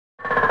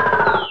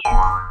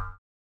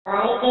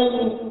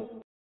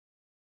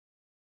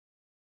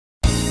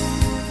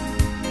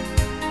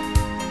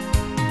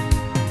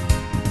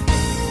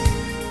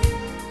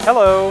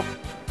Hello,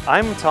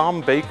 I'm Tom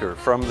Baker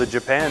from the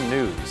Japan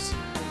News.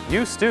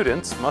 You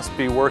students must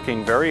be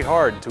working very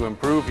hard to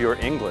improve your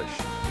English.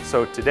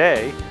 So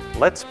today,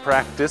 let's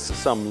practice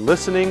some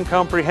listening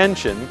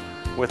comprehension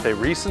with a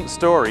recent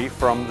story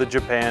from the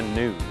Japan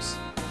News.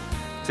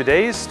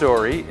 Today's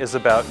story is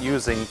about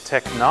using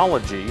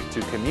technology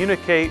to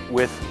communicate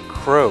with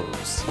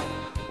crows.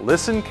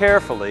 Listen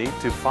carefully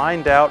to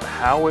find out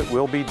how it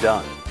will be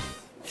done.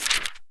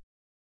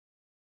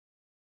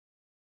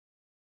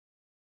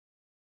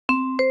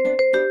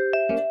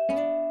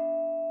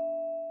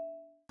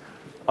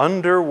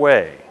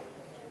 Underway.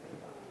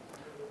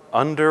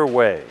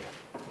 Underway.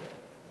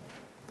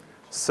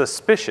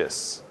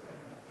 Suspicious.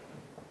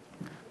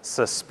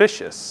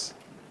 Suspicious.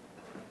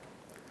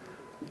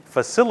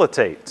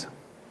 Facilitate.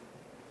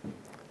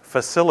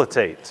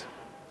 Facilitate.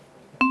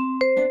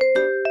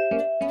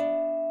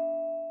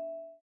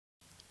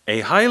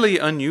 A highly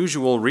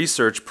unusual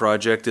research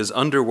project is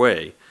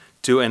underway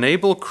to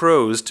enable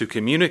crows to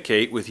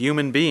communicate with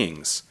human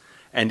beings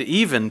and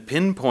even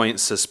pinpoint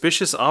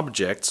suspicious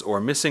objects or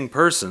missing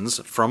persons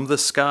from the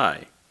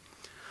sky.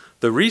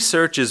 The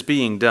research is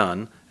being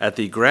done at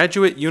the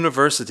Graduate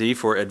University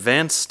for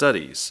Advanced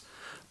Studies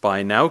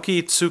by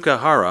Naoki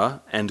Tsukahara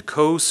and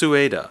Ko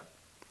Sueda.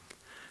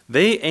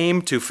 They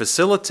aim to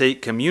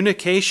facilitate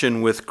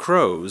communication with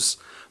crows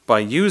by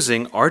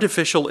using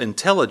artificial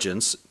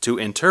intelligence to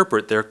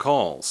interpret their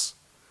calls.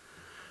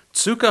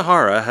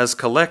 Tsukahara has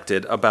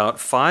collected about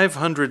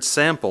 500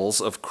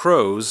 samples of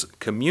crows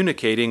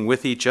communicating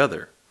with each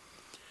other.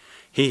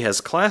 He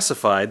has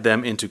classified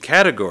them into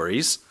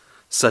categories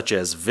such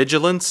as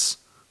vigilance,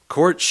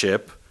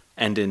 courtship,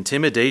 and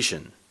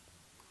intimidation.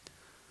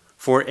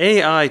 For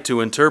AI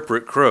to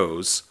interpret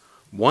crows,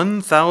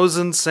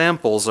 1,000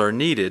 samples are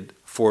needed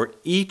for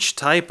each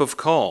type of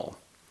call.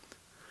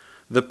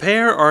 The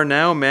pair are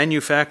now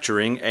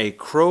manufacturing a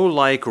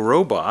crow-like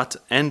robot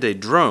and a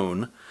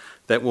drone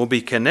that will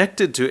be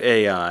connected to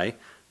AI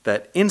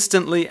that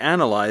instantly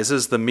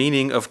analyzes the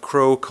meaning of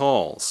crow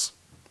calls.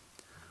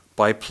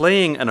 By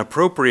playing an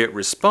appropriate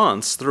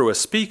response through a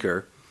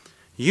speaker,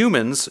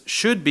 humans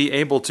should be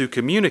able to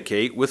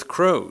communicate with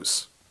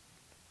crows.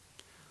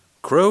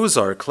 Crows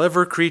are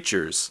clever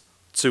creatures,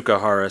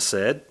 Tsukahara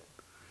said.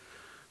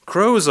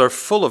 Crows are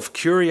full of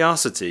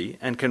curiosity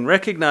and can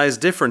recognize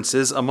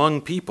differences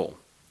among people.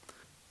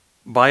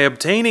 By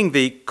obtaining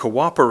the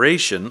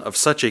cooperation of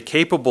such a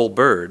capable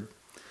bird,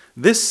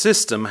 this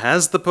system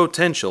has the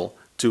potential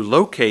to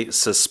locate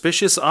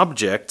suspicious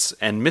objects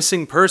and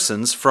missing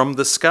persons from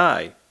the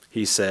sky,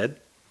 he said.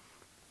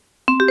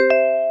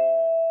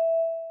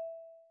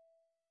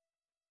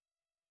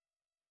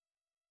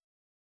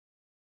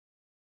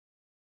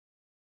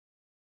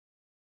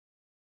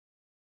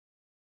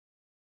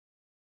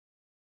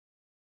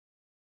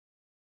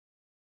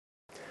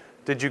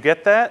 Did you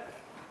get that?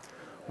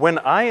 When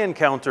I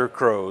encounter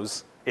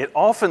crows, it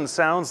often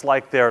sounds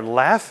like they're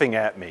laughing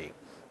at me.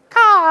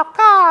 Caw,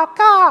 caw,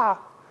 caw.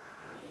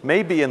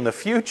 Maybe in the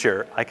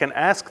future, I can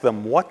ask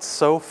them what's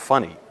so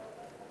funny.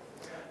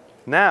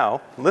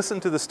 Now, listen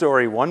to the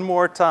story one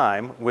more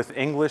time with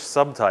English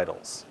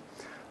subtitles.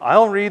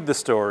 I'll read the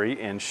story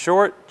in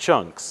short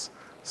chunks,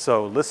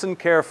 so listen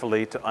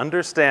carefully to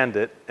understand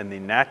it in the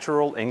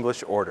natural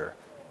English order.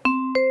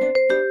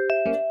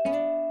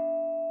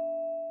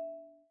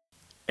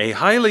 A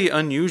highly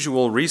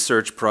unusual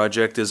research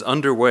project is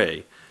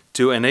underway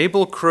to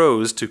enable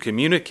crows to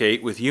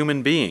communicate with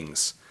human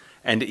beings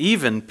and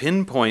even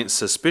pinpoint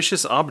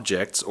suspicious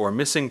objects or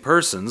missing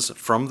persons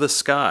from the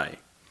sky.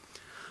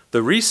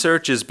 The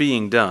research is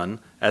being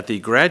done at the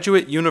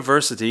Graduate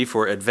University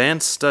for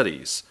Advanced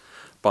Studies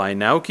by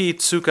Naoki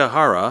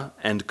Tsukahara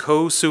and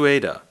Ko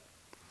Sueda.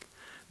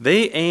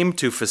 They aim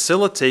to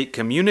facilitate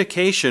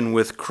communication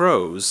with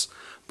crows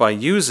by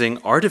using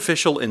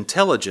artificial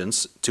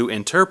intelligence to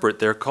interpret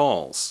their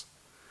calls.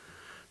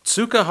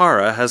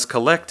 Tsukahara has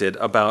collected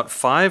about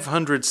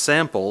 500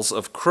 samples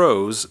of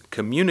crows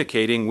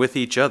communicating with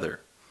each other.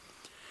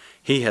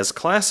 He has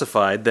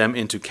classified them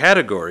into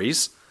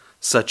categories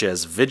such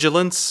as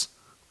vigilance,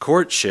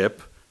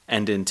 courtship,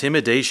 and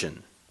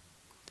intimidation.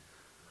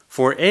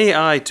 For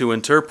AI to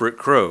interpret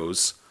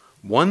crows,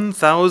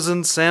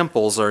 1,000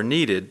 samples are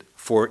needed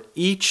for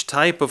each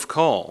type of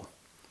call.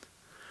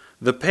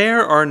 The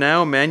pair are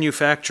now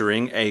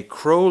manufacturing a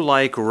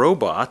crow-like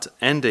robot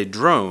and a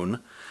drone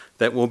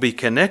that will be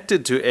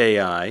connected to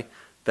AI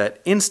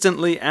that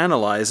instantly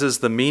analyzes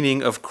the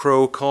meaning of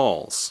crow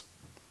calls.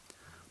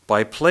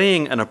 By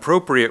playing an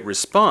appropriate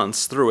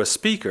response through a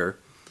speaker,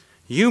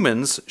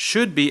 humans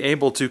should be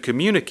able to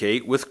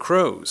communicate with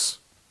crows.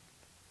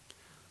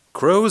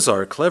 Crows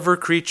are clever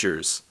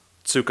creatures,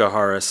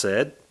 Tsukahara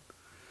said.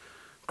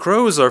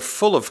 Crows are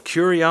full of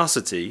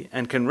curiosity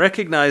and can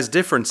recognize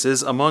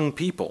differences among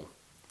people.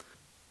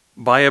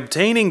 By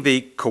obtaining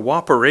the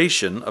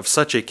cooperation of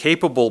such a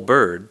capable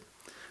bird,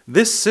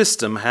 this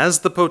system has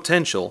the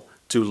potential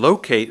to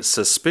locate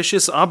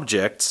suspicious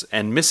objects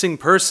and missing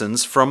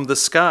persons from the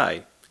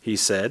sky, he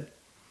said.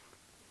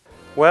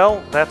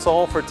 Well, that's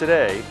all for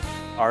today.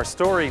 Our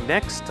story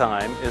next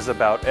time is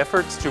about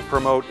efforts to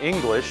promote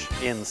English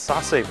in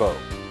Sasebo.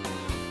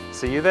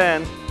 See you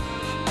then.